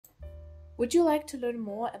Would you like to learn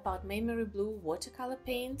more about MaimeriBlue watercolor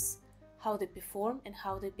paints, how they perform and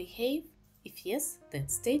how they behave? If yes, then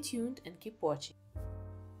stay tuned and keep watching.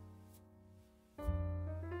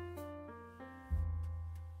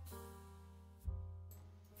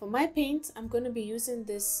 For my paints, I'm going to be using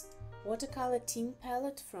this watercolor teen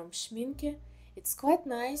palette from Schminke. It's quite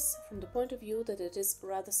nice from the point of view that it is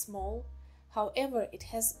rather small. However, it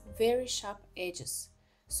has very sharp edges.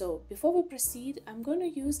 So before we proceed, I'm going to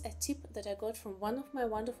use a tip that I got from one of my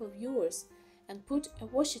wonderful viewers and put a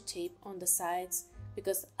washi tape on the sides,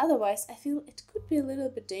 because otherwise I feel it could be a little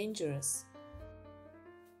bit dangerous.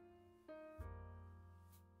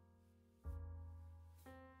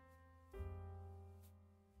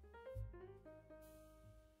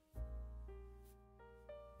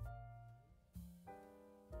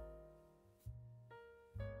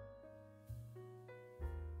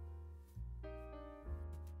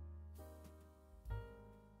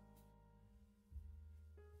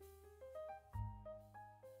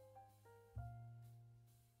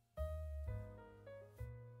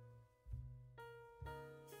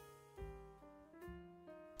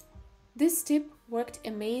 This tip worked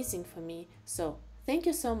amazing for me, so thank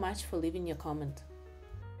you so much for leaving your comment.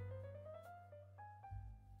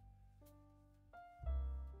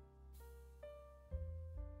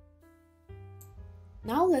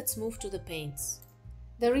 Now let's move to the paints.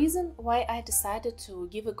 The reason why I decided to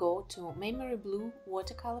give a go to MaimeriBlue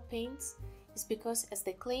watercolor paints is because, as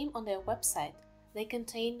they claim on their website, they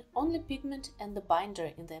contain only pigment and the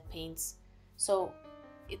binder in their paints. So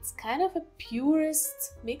it's kind of a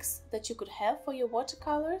purest mix that you could have for your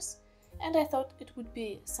watercolors, and I thought it would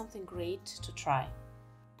be something great to try.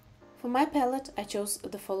 For my palette, I chose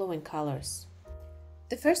the following colors.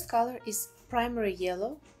 The first color is Primary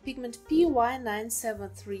Yellow, pigment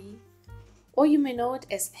PY973, or you may know it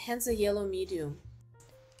as Hansa Yellow Medium.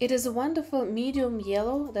 It is a wonderful medium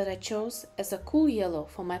yellow that I chose as a cool yellow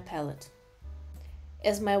for my palette.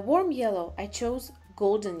 As my warm yellow, I chose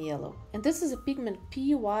Golden Yellow, and this is a pigment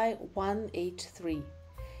PY183,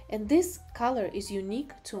 and this color is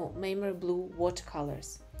unique to MaimeriBlue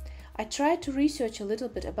watercolors. I tried to research a little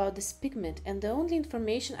bit about this pigment, and the only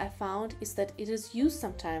information I found is that it is used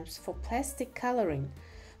sometimes for plastic coloring,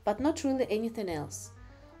 but not really anything else.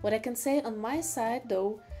 What I can say on my side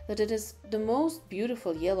though, that it is the most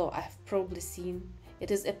beautiful yellow I have probably seen. It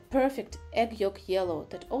is a perfect egg yolk yellow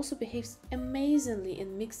that also behaves amazingly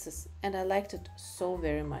in mixes, and I liked it so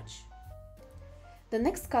very much. The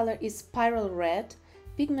next color is Pyrrole Red,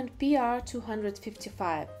 pigment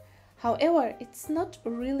PR255. However, it's not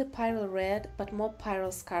really Pyrrole Red but more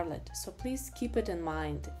Pyrrole Scarlet, so please keep it in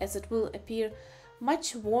mind, as it will appear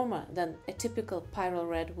much warmer than a typical Pyrrole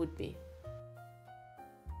Red would be.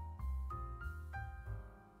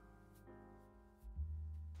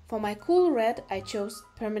 For my cool red, I chose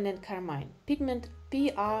Permanent Carmine, pigment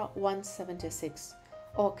PR176,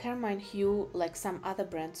 or carmine hue like some other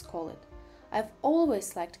brands call it. I've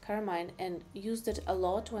always liked carmine and used it a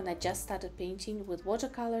lot when I just started painting with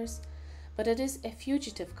watercolors, but it is a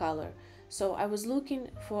fugitive color, so I was looking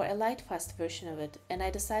for a light fast version of it, and I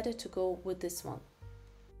decided to go with this one.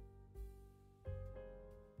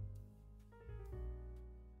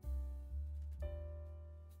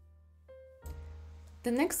 The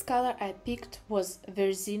next color I picked was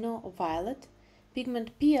Verzino Violet, pigment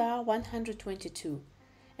PR122,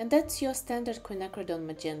 and that's your standard quinacridone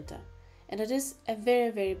magenta, and it is a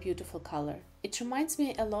very beautiful color. It reminds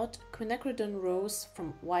me a lot quinacridone Rose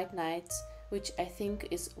from White Nights, which I think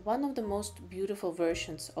is one of the most beautiful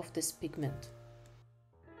versions of this pigment.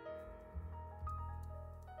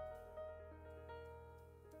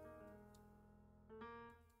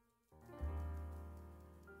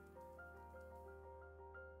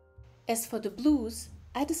 As for the blues,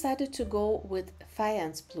 I decided to go with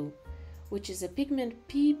Faience Blue, which is a pigment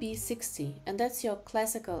PB60, and that's your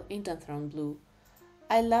classical Indanthrone blue.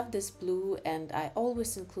 I love this blue and I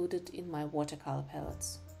always include it in my watercolor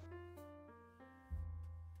palettes.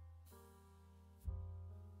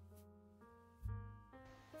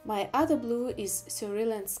 My other blue is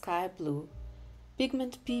Cerulean Sky Blue,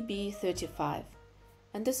 pigment PB35,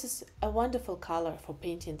 and this is a wonderful color for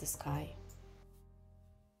painting the sky.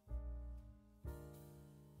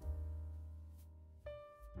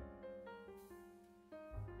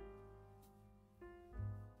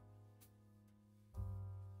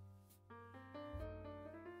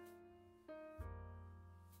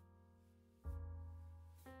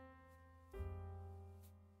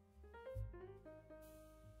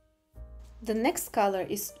 The next color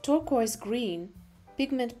is Turquoise Green,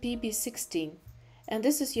 pigment PB16, and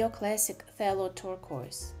this is your classic phthalo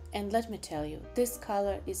turquoise. and let me tell you, this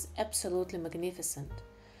color is absolutely magnificent.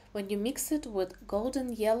 When you mix it with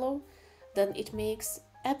golden yellow, then it makes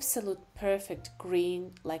absolute perfect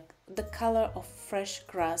green, like the color of fresh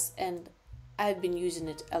grass, and I've been using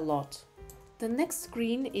it a lot. The next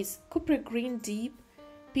green is Copper Green Deep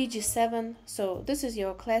PG7, so this is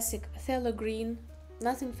your classic phthalo green,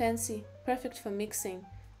 nothing fancy, perfect for mixing.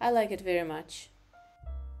 I like it very much.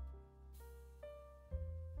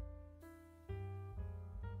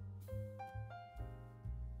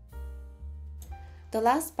 The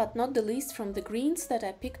last but not the least from the greens that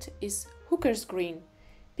I picked is Hooker's Green,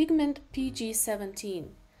 pigment PG17.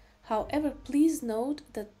 However, please note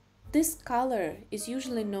that this color is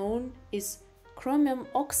usually known as chromium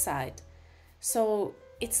oxide, so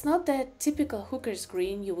it's not the typical Hooker's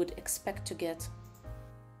Green you would expect to get.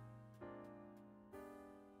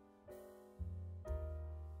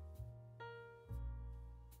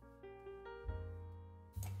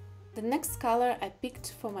 The next color I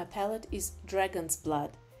picked for my palette is Dragon's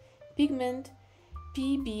Blood, pigment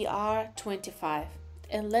PBR25.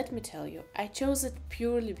 And let me tell you, I chose it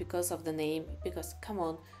purely because of the name, because come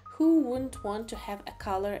on, who wouldn't want to have a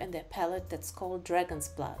color in their palette that's called Dragon's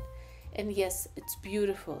Blood? And yes, it's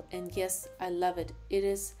beautiful, and yes, I love it. It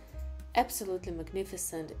is absolutely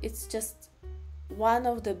magnificent. It's just one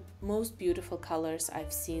of the most beautiful colors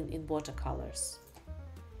I've seen in watercolors.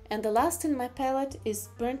 And the last in my palette is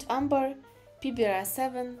Burnt Umber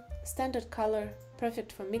PBR7, standard color,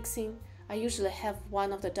 perfect for mixing. I usually have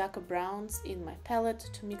one of the darker browns in my palette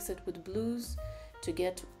to mix it with blues to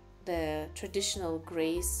get the traditional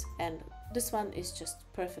grays, and this one is just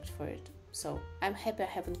perfect for it. So I'm happy I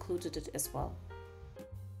have included it as well.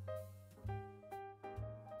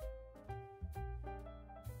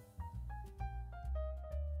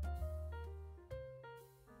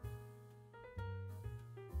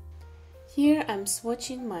 Here I'm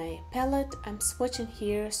swatching my palette. I'm swatching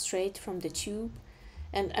here straight from the tube,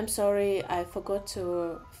 and I'm sorry I forgot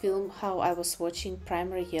to film how I was swatching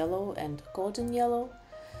primary yellow and golden yellow,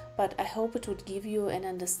 but I hope it would give you an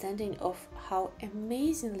understanding of how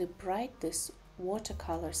amazingly bright these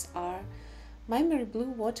watercolors are.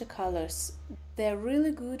 MaimeriBlue watercolors, they're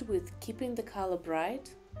really good with keeping the color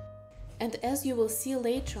bright, and as you will see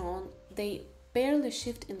later on, they barely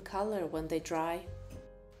shift in color when they dry.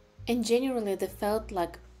 And generally they felt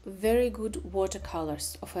like very good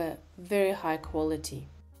watercolors of a very high quality.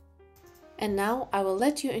 And now I will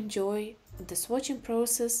let you enjoy the swatching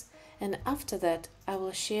process, and after that I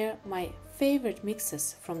will share my favorite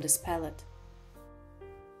mixes from this palette.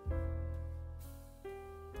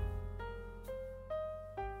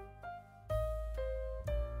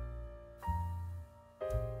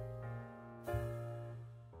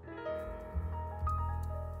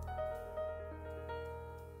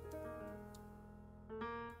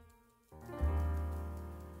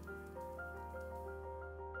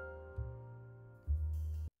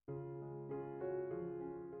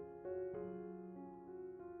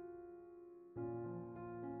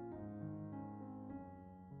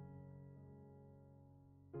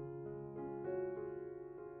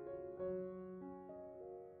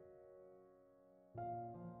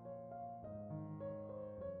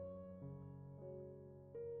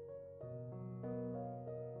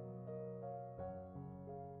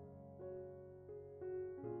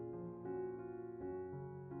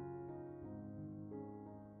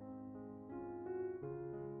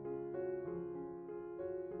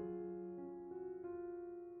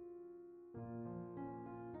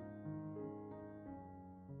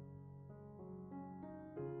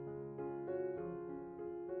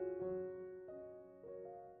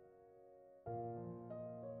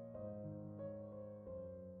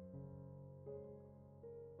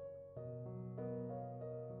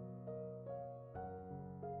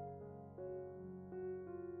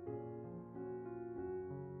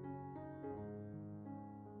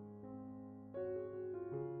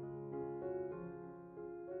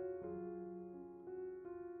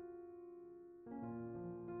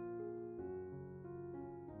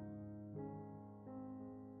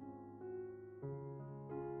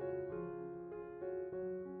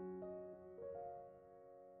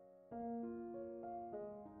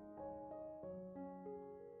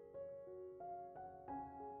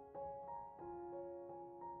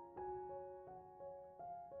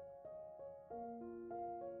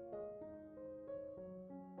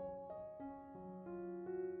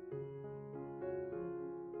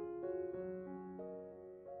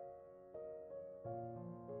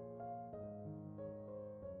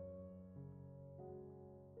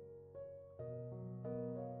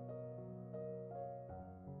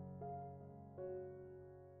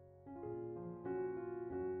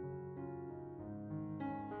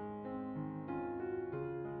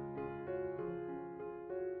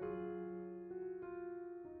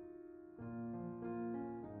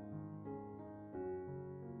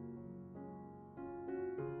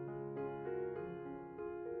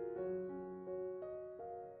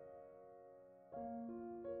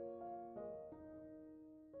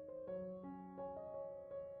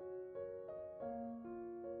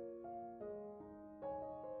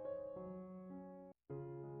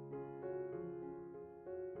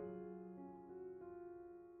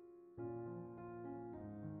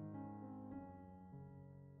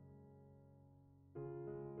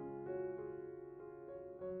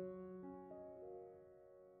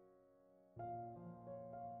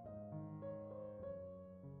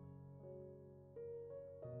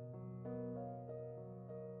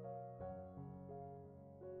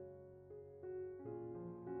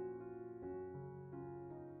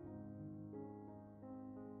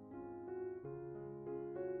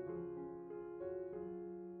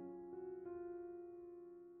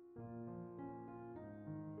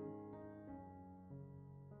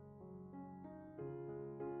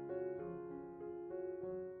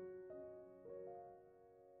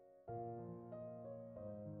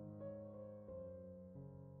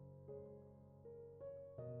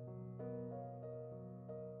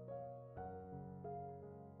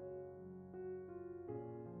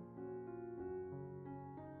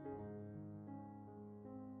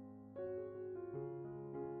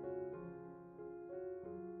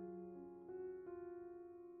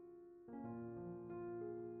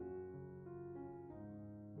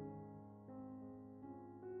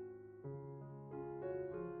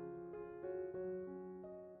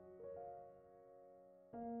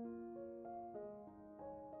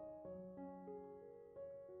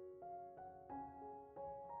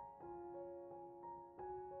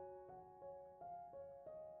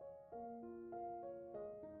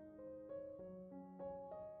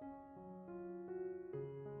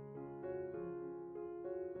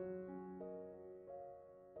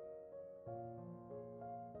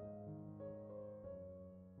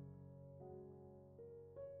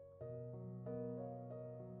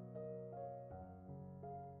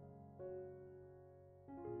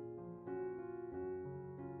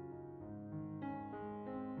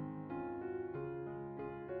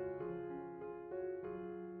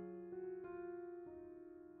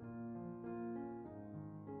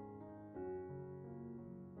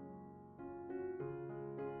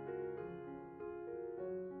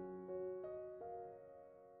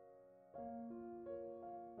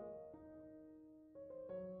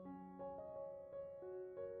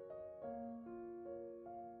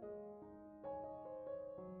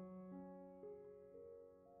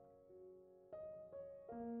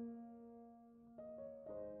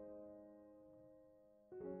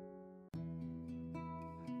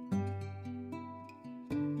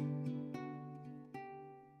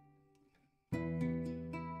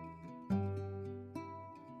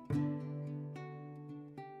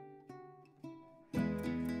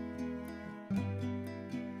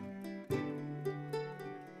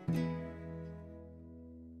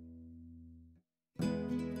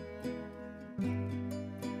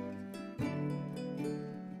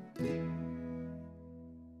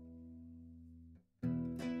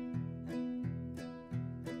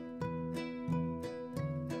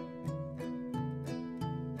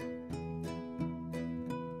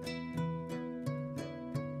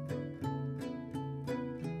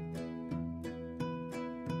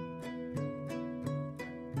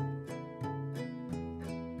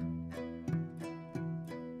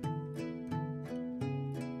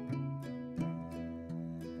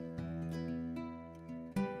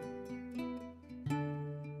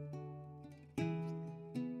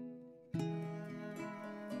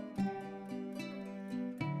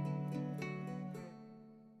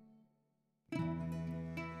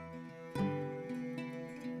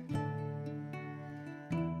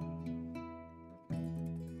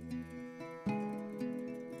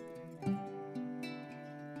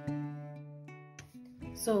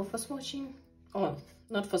 So for swatching, or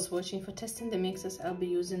not for swatching, for testing the mixes, I'll be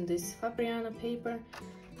using this Fabriano paper.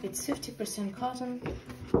 It's 50% cotton,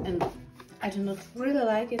 and I do not really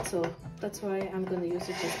like it, so that's why I'm gonna use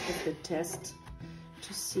it just as a test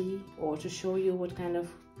to see or to show you what kind of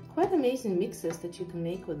quite amazing mixes that you can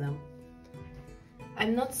make with them.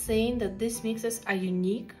 I'm not saying that these mixes are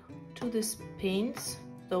unique to these paints,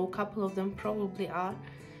 though a couple of them probably are,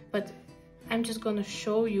 but I'm just gonna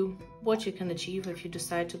show you what you can achieve if you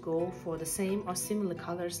decide to go for the same or similar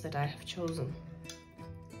colors that I have chosen.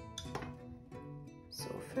 So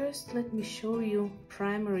first let me show you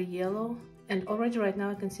primary yellow, and already right now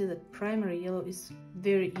I can see that primary yellow is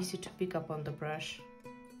very easy to pick up on the brush.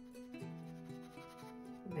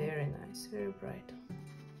 Very nice, very bright.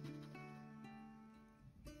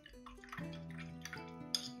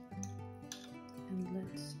 And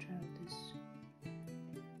let's try this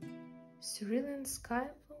Cerulean Sky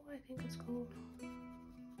Blue, I think it's called.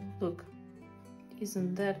 Look,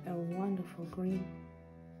 isn't that a wonderful green?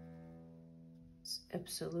 It's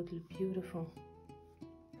absolutely beautiful.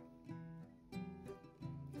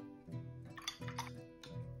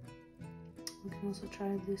 We can also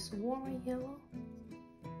try this warmer yellow.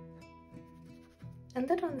 And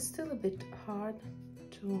that one is still a bit hard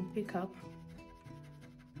to pick up.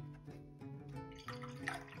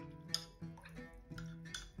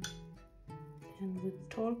 And with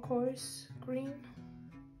turquoise green,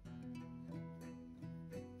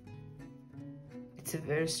 it's a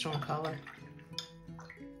very strong color.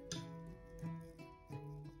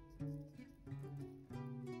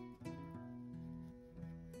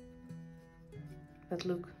 But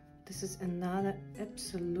look, this is another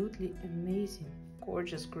absolutely amazing,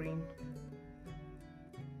 gorgeous green.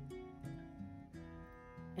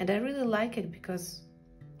 And I really like it because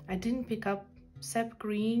I didn't pick up sap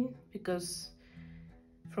green, because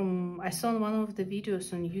I saw in one of the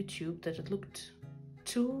videos on YouTube that it looked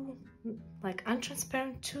too like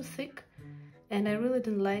untransparent, too thick, and I really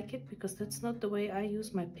didn't like it because that's not the way I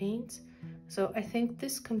use my paints. So I think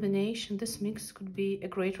this combination, this mix could be a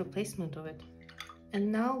great replacement of it. And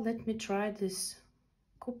now let me try this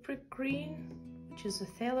Cupric green, which is a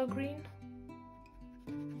phthalo green.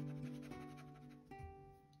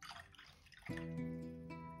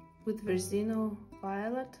 With Verzino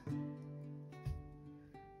violet.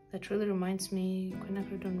 That really reminds me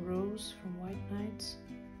Quinacridone Rose from White Nights.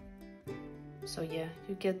 So yeah,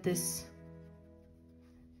 you get this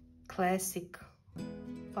classic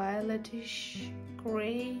violetish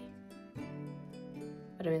gray.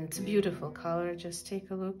 But I mean, it's a beautiful color, just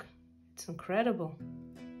take a look. It's incredible.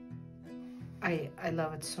 I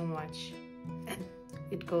love it so much. And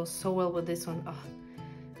it goes so well with this one. Oh,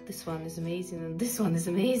 this one is amazing, and this one is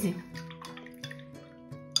amazing.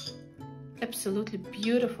 Absolutely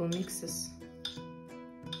beautiful mixes.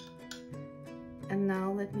 And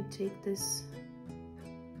now let me take this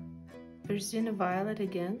Verzino Violet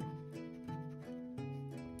again.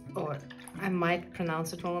 Or I might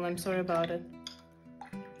pronounce it wrong, I'm sorry about it.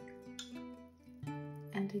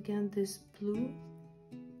 And again this blue.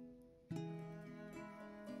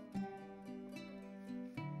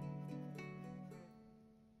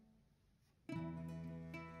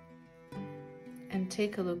 And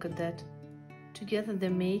take a look at that. Together they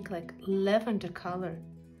make like lavender color.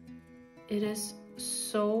 It is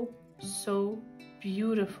so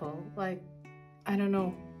beautiful. Like, I don't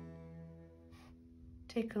know.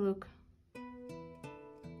 Take a look.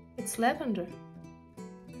 It's lavender.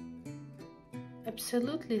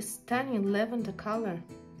 Absolutely stunning lavender color.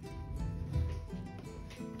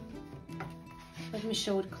 Let me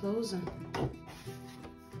show it closer.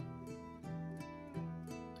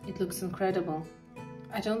 It looks incredible.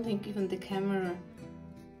 I don't think even the camera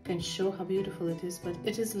can show how beautiful it is, but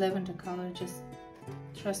it is lavender color, just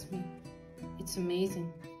trust me, it's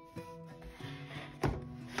amazing.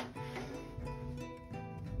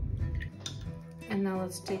 And now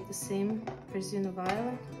let's take the same Verzino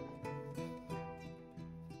Violet.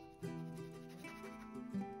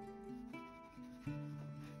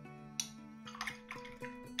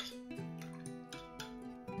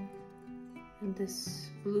 And this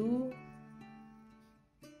blue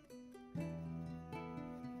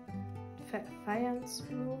Faience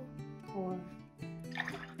blue or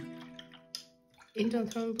Indian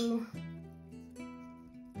Throne blue,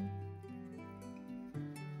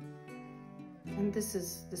 and this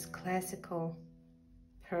is this classical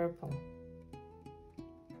purple.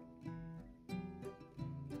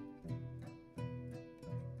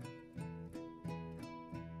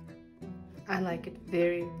 I like it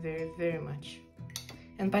very much.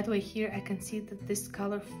 And by the way, here I can see that this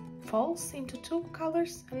color falls into two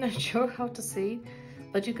colors. I'm not sure how to say it,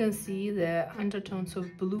 but you can see the undertones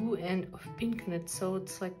of blue and of pink in it, so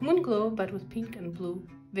it's like moon glow but with pink and blue.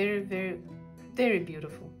 Very, very, very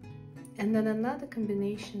beautiful. And then another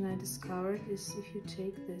combination I discovered is if you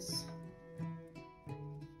take this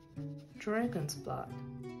dragon's blood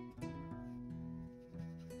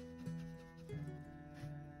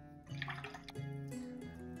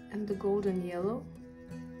and the golden yellow,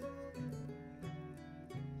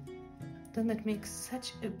 then it makes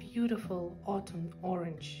such a beautiful autumn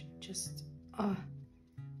orange. Just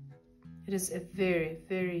it is a very,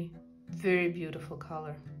 very, very beautiful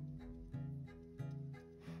color.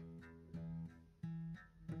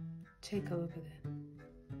 Take a look at it.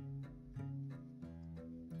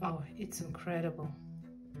 Oh, it's incredible.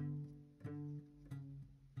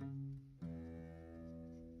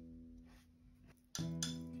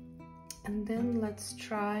 And then let's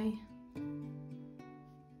try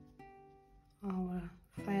our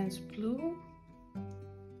faience blue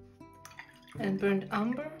and burnt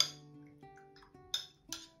umber,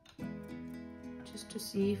 just to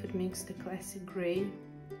see if it makes the classic gray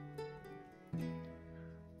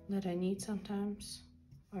that I need sometimes,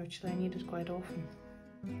 or actually I need it quite often.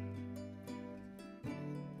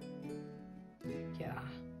 Yeah,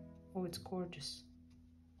 oh, it's gorgeous.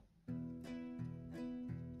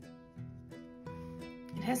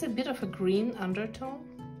 It has a bit of a green undertone,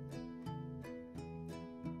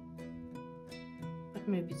 but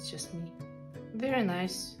maybe it's just me. Very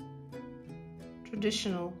nice,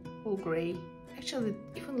 traditional whole gray. Actually, it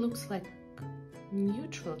even looks like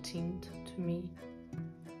neutral tint to me,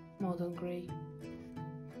 more than gray.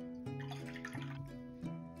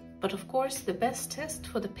 But of course, the best test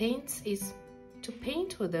for the paints is to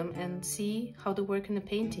paint with them and see how they work in the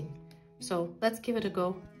painting. So let's give it a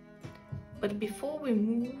go. But before we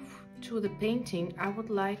move to the painting, I would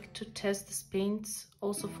like to test these paints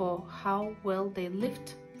also for how well they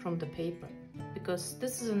lift from the paper, because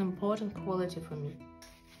this is an important quality for me.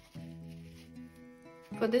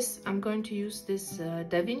 For this, I'm going to use this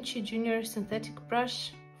Da Vinci Junior synthetic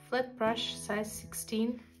brush, flat brush, size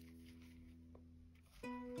 16.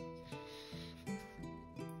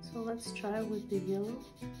 So let's try with the yellow.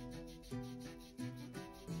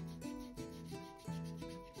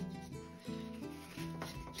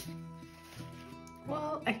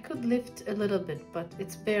 Well, I could lift a little bit, but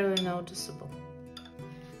it's barely noticeable.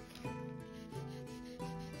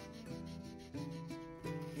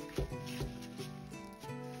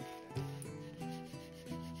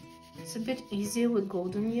 It's a bit easier with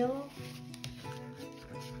golden yellow.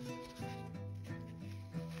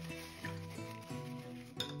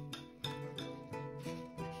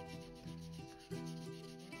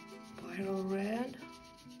 Viral red.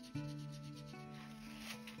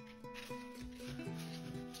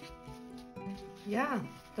 Yeah,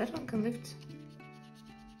 that one can lift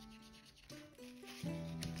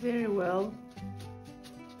very well.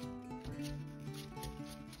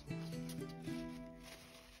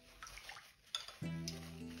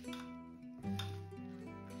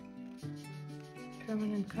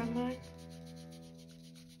 Permanent carmine.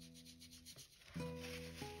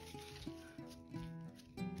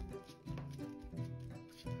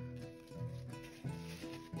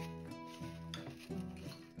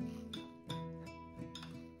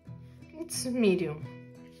 It's medium.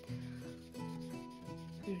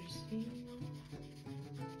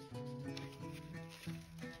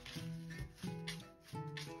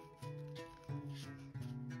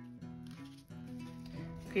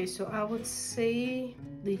 Okay, so I would say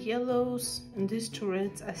the yellows and these two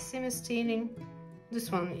reds are semi-staining. This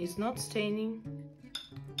one is not staining.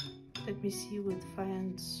 Let me see with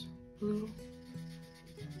faience blue.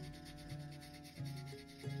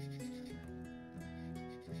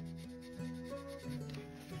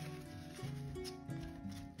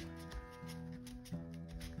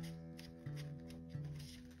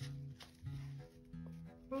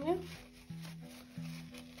 Yeah.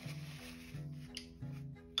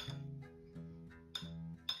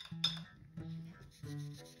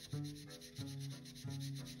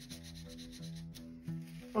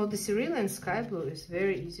 Oh, the cerulean sky blue is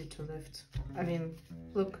very easy to lift. I mean,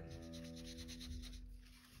 look,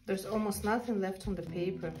 there's almost nothing left on the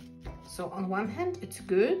paper. So on one hand, it's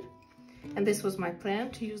good, and this was my plan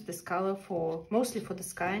to use this color for mostly for the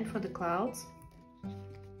sky and for the clouds.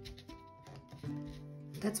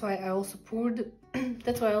 That's why I also poured.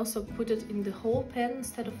 That's why I also put it in the whole pen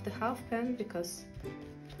instead of the half pen, because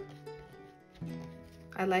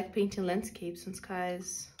I like painting landscapes and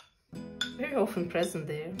skies. Very often present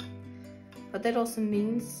there, but that also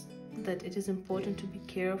means that it is important to be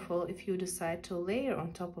careful if you decide to layer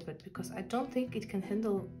on top of it, because I don't think it can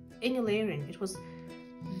handle any layering. It was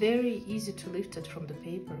very easy to lift it from the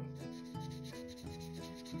paper.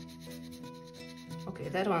 Okay,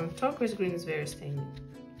 that one, turquoise green, is very stainy.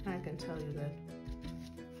 I can tell you that.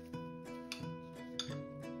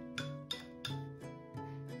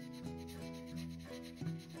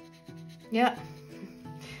 Yeah,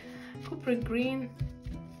 copper green,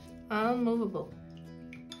 unmovable.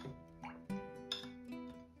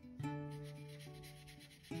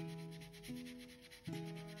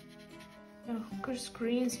 Turquoise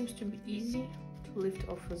green seems to be easy to lift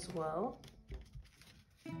off as well.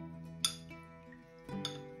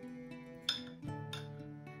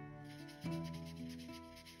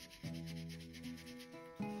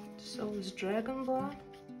 So is dragon blood.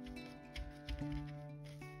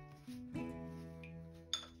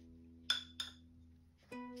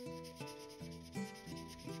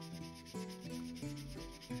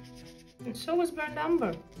 And so is burnt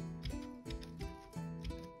umber.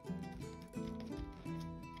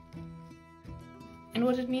 And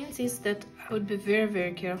what it means is that I would be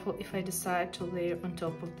very careful if I decide to layer on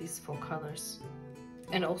top of these 4 colors.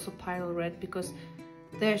 And also pile red, because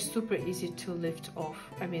they're super easy to lift off.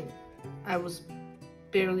 I mean, I was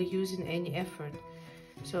barely using any effort.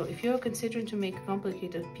 So if you're considering to make a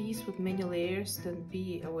complicated piece with many layers, then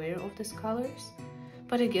be aware of these colors.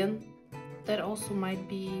 But again, that also might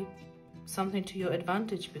be something to your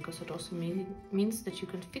advantage, because it also means that you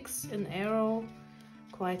can fix an error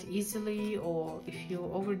quite easily, or if you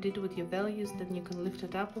overdid with your values, then you can lift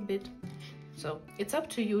it up a bit. So it's up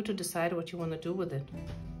to you to decide what you want to do with it.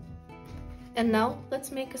 And now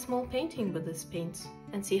let's make a small painting with these paints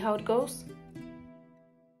and see how it goes.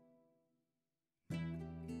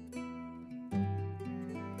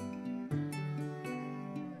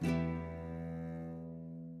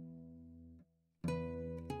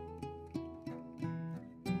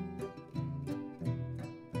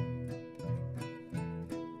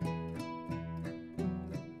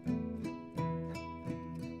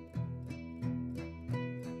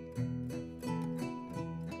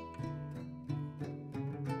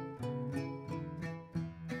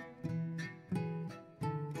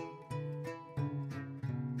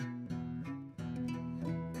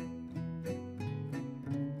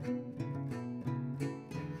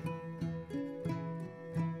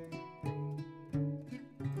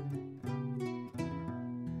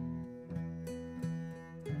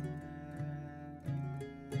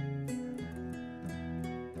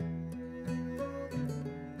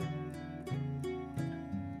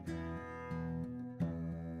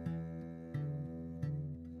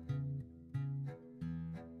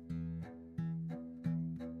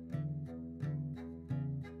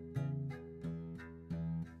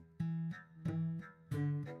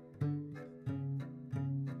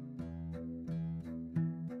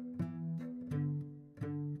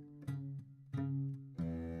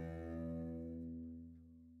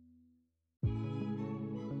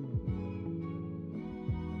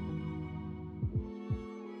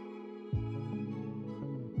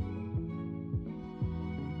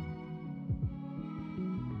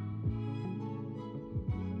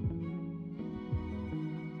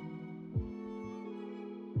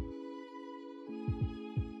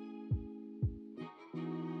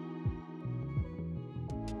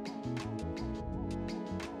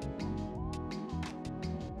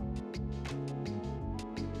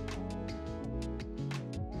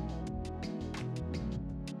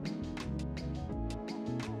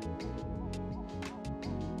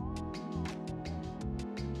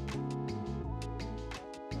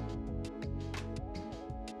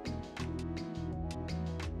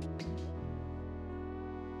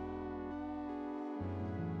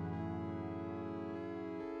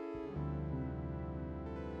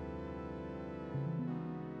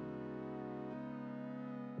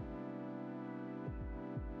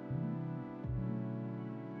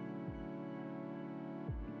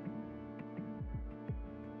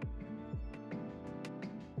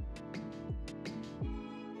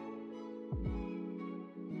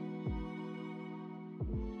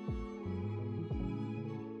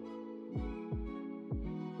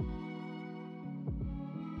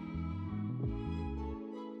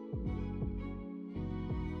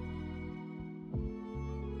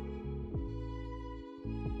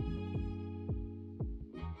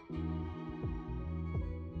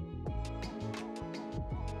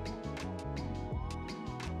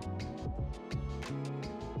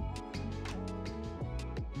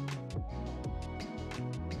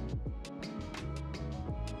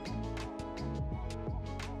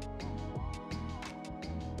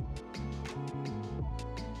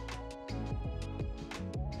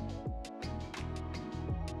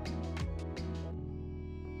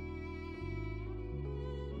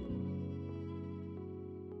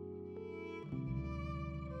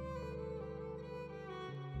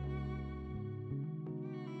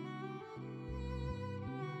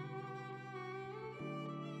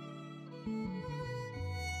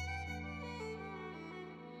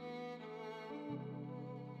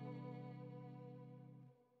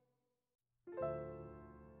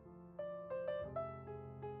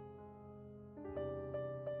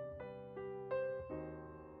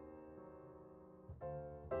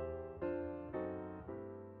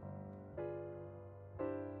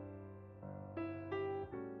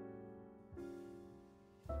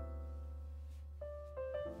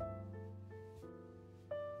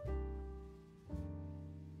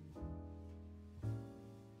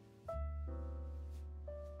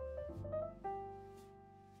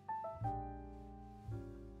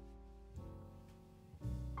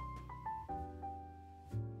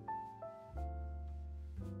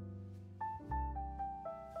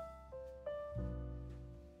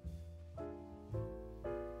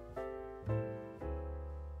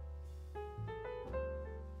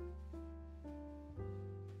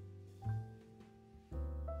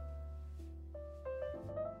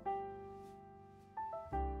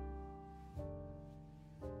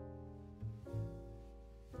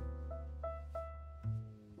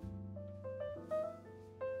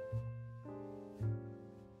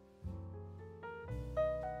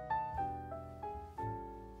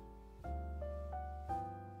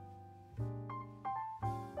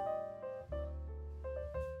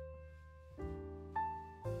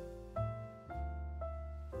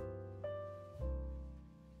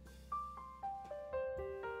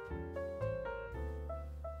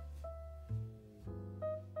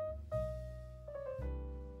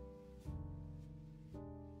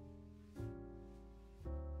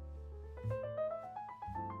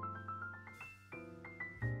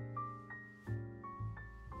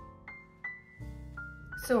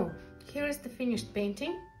 So here is the finished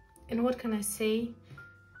painting, and what can I say?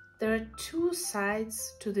 There are two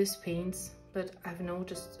sides to these paints that I've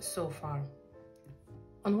noticed so far.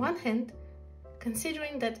 On one hand,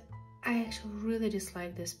 considering that I actually really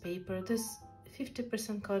dislike this paper, this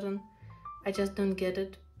 50% cotton, I just don't get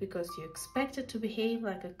it, because you expect it to behave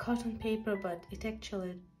like a cotton paper, but it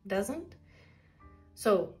actually doesn't.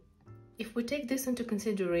 So if we take this into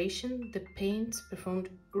consideration, the paints performed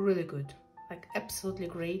really good, like absolutely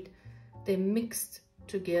great. They mixed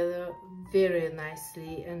together very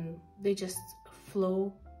nicely and they just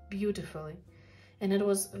flow beautifully. And it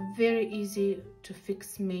was very easy to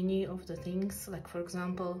fix many of the things. Like, for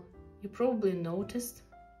example, you probably noticed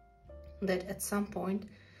that at some point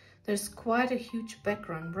there's quite a huge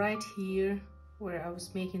background right here where I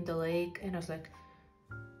was making the lake, and I was like,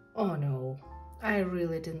 oh no, I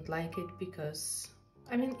really didn't like it, because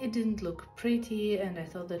I mean, it didn't look pretty and I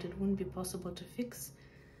thought that it wouldn't be possible to fix.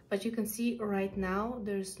 But you can see right now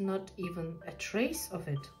there's not even a trace of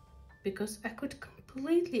it, because I could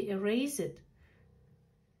completely erase it.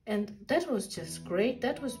 And that was just great,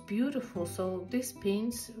 that was beautiful. So these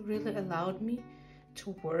paints really allowed me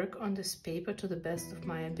to work on this paper to the best of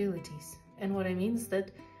my abilities. And what I mean is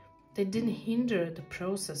that they didn't hinder the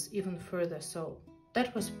process even further. So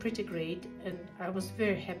that was pretty great and I was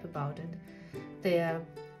very happy about it. They are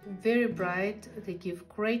very bright, they give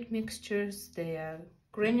great mixtures, they are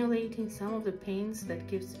granulating some of the paints that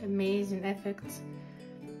gives amazing effects,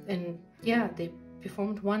 and yeah, they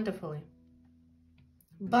performed wonderfully.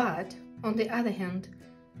 But on the other hand,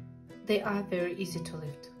 they are very easy to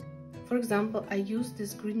lift. For example, I use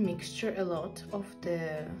this green mixture a lot of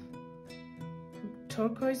the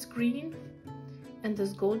turquoise green and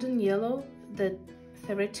this golden yellow that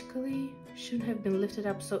theoretically shouldn't have been lifted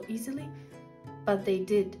up so easily, but they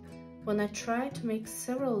did. When I tried to make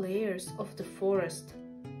several layers of the forest,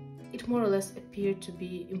 it more or less appeared to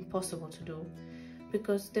be impossible to do,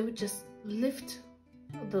 because they would just lift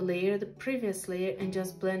the previous layer and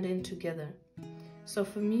just blend in together. So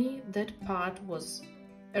for me, that part was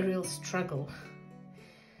a real struggle.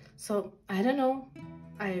 So I don't know,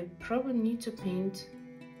 I probably need to paint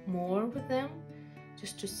more with them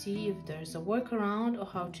just to see if there's a workaround or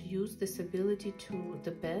how to use this ability to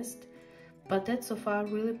the best. But that so far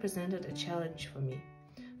really presented a challenge for me.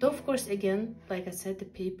 Though of course, again, like I said, the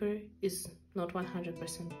paper is not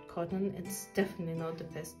 100% cotton. It's definitely not the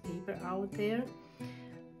best paper out there.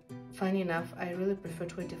 Funny enough, I really prefer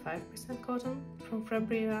 25% cotton from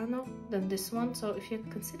Fabriano than this one. So if you're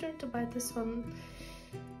considering to buy this one,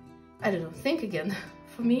 I don't know, think again.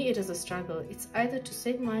 For me, it is a struggle. It's either to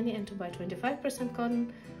save money and to buy 25%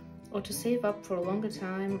 cotton, or to save up for a longer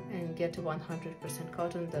time and get a 100%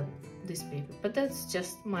 cotton than this paper. But that's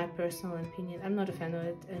just my personal opinion. I'm not a fan of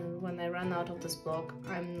it, and when I run out of this block,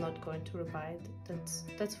 I'm not going to rebuy it.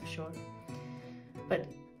 That's for sure. But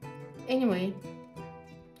anyway,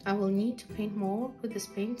 I will need to paint more with these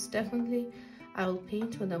paints, definitely. I'll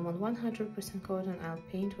paint with them on 100% cotton, I'll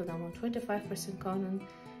paint with them on 25% cotton,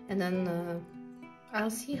 and then I'll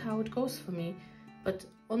see how it goes for me. But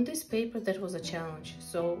on this paper that was a challenge.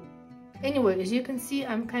 So anyway, as you can see,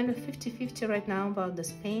 I'm kind of 50-50 right now about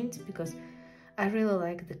this paint, because I really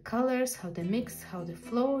like the colors, how they mix, how they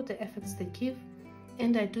flow, the effects they give,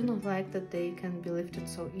 and I do not like that they can be lifted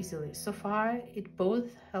so easily. So far, it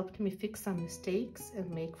both helped me fix some mistakes and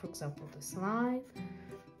make, for example, this line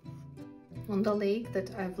on the lake that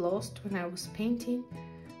I've lost when I was painting,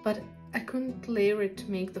 but I couldn't layer it to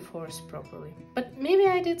make the forest properly. But maybe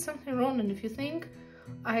I did something wrong, and if you think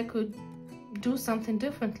I could do something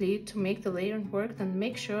differently to make the layering work, then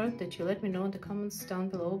make sure that you let me know in the comments down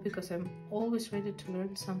below, because I'm always ready to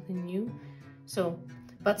learn something new.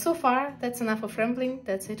 But so far, that's enough of rambling.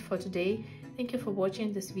 That's it for today. Thank you for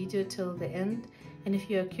watching this video till the end. And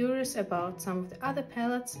if you are curious about some of the other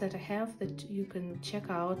palettes that I have, that you can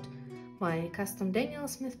check out my custom Daniel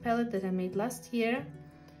Smith palette that I made last year.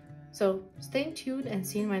 So stay tuned and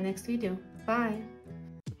see you in my next video. Bye!